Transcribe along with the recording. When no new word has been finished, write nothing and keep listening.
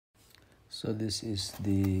So this is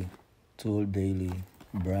the Tool Daily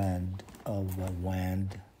brand of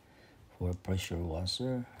wand for pressure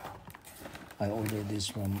washer. I ordered this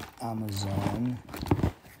from Amazon,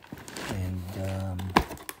 and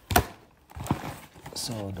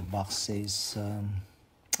so the box says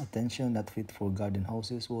attention, not fit for garden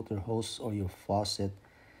hoses, water hose, or your faucet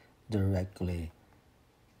directly.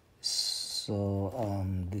 So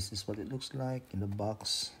this is what it looks like in the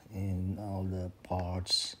box, and all the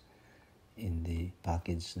parts in the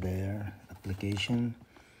package there. Application,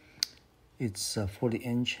 it's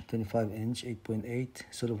 40-inch, 25-inch, 8.8,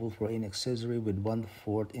 suitable for any accessory with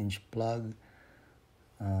 1/4 inch plug,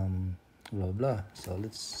 blah blah. So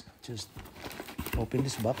let's just open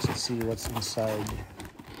this box and see what's inside.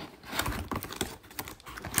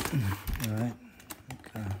 All right,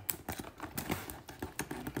 okay,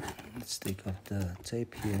 let's take off the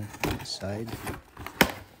tape here on the side,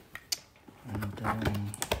 and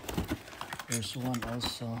there's one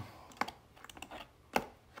also on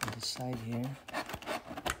the side here.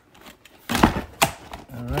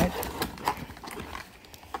 All right,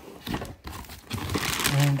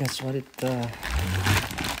 and that's what it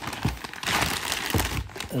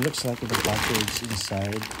looks like in the package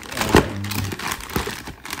inside.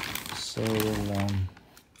 So we'll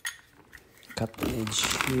cut the edge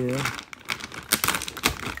here,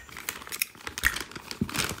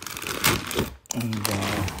 and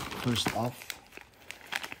first off,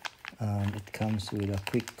 it comes with a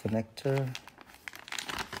quick connector.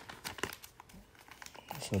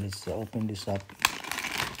 So let's open this up.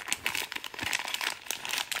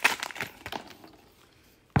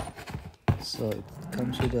 So it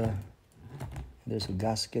comes with there's a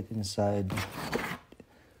gasket inside.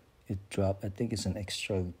 It dropped. I think it's an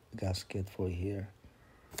extra gasket for here.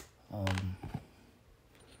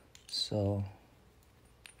 So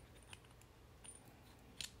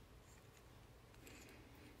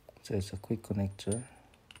it's a quick connector.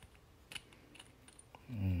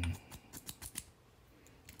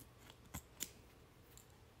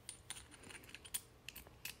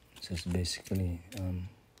 So it's basically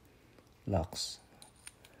locks.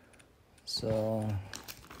 So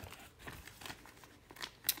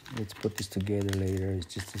let's put this together later.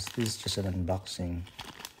 This is just an unboxing.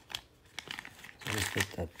 So let's put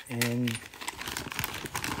that in,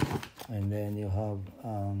 and then you have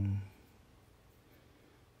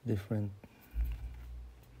different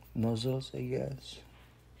nozzles, I guess.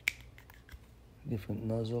 Different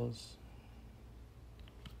nozzles.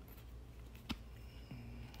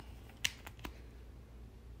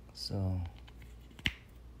 So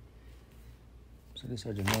these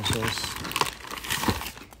are the nozzles.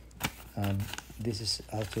 This is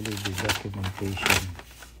actually the documentation,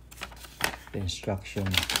 the instruction.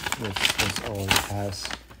 That's all it has.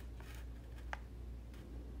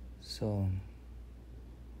 So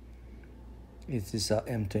it is a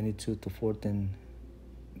M22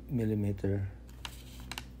 14mm,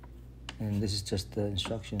 and this is just the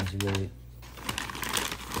instructions,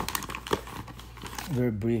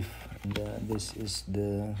 very brief. And this is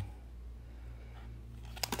the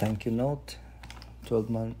thank you note, 12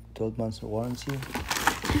 months warranty,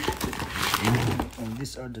 and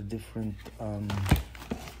these are the different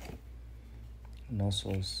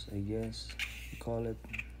nozzles, I guess you call it.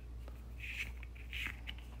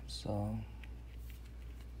 So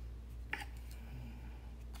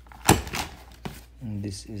and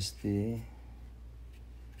this is the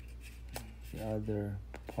other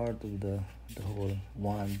part of the whole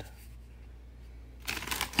wand.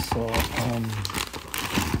 So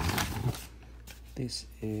this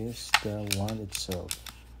is the wand itself.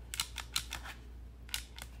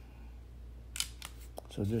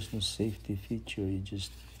 So there's no safety feature, you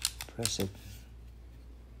just press it.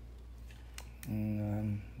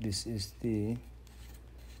 And this is the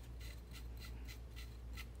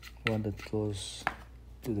one that goes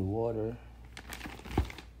to the water.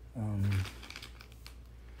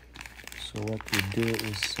 So what we do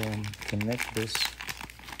is connect this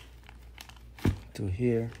to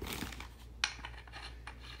here.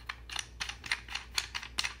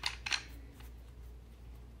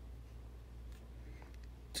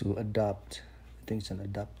 To adapt, I think it's an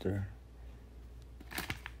adapter.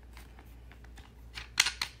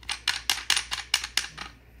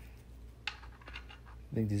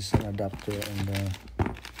 I think this is an adapter, and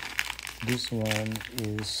this one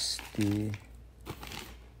is the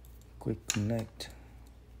quick connect.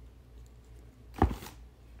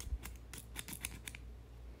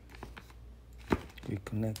 Quick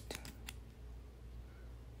connect.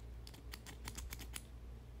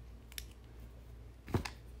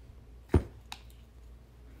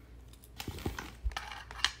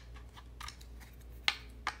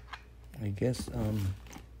 I guess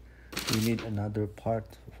we need another part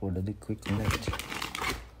for the quick connect.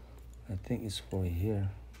 I think it's for here.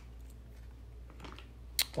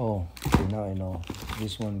 Oh, okay, now I know.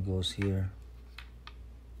 This one goes here.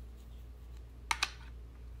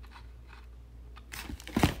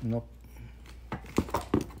 Nope.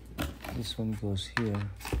 This one goes here.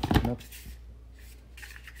 Nope.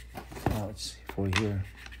 Oh, it's for here.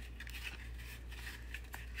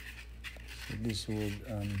 So this would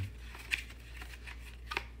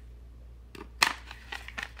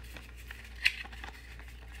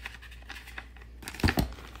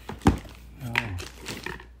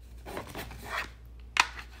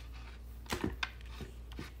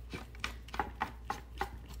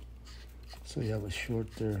so you have a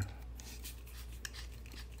shorter.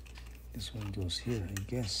 This one goes here, I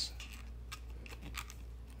guess.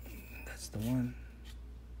 That's the one.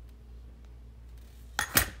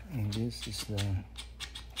 And this is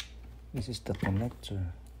the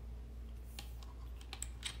connector.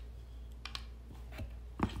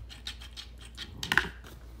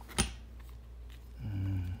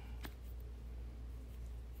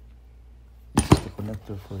 This is the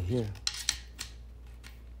connector for here.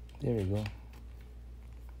 There you go.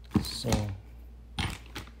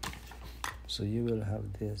 So you will have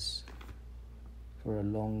this for a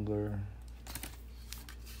longer,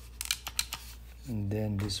 and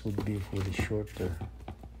then this would be for the shorter.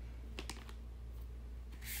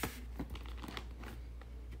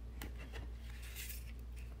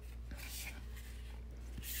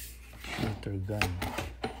 Shorter gun.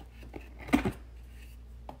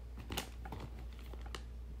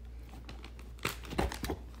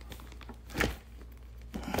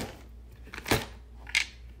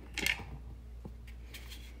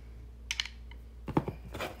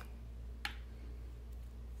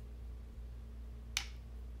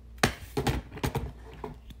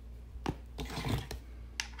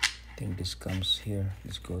 I think this comes here,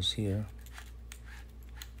 this goes here.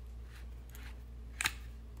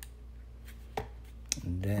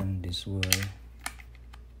 And then this will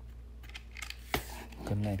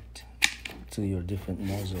connect to your different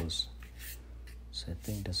nozzles. So I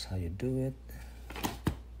think that's how you do it.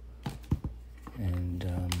 And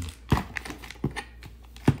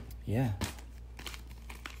yeah,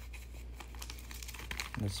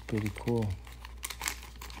 that's pretty cool.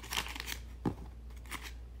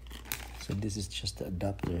 So this is just the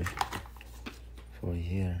adapter for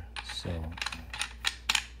here. So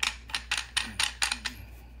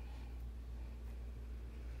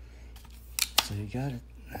you got it.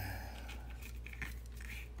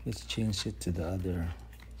 Let's change it to the other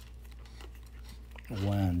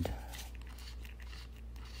wand.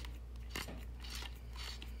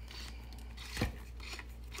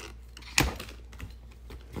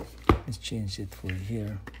 Let's change it for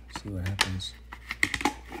here. See what happens.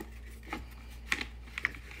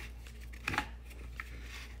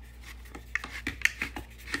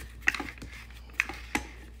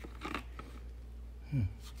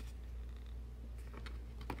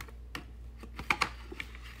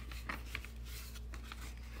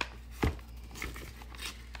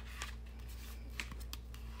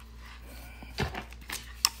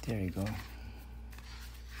 There you go.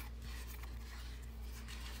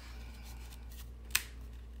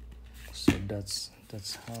 So that's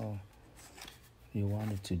how you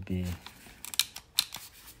want it to be.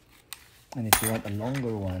 And if you want a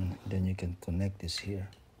longer one, then you can connect this here.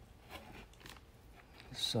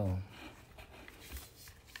 So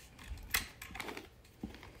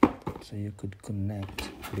you could connect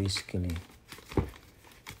basically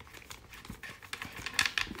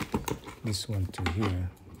this one to here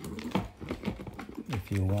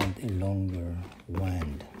if you want a longer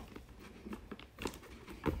wand.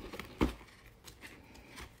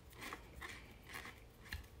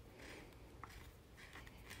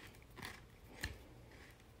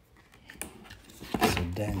 So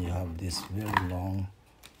then you have this very long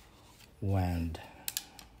wand.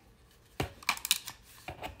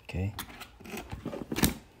 Okay,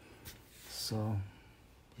 so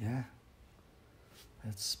yeah,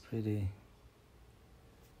 that's pretty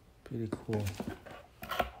cool.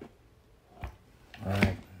 All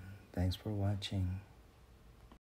right, thanks for watching.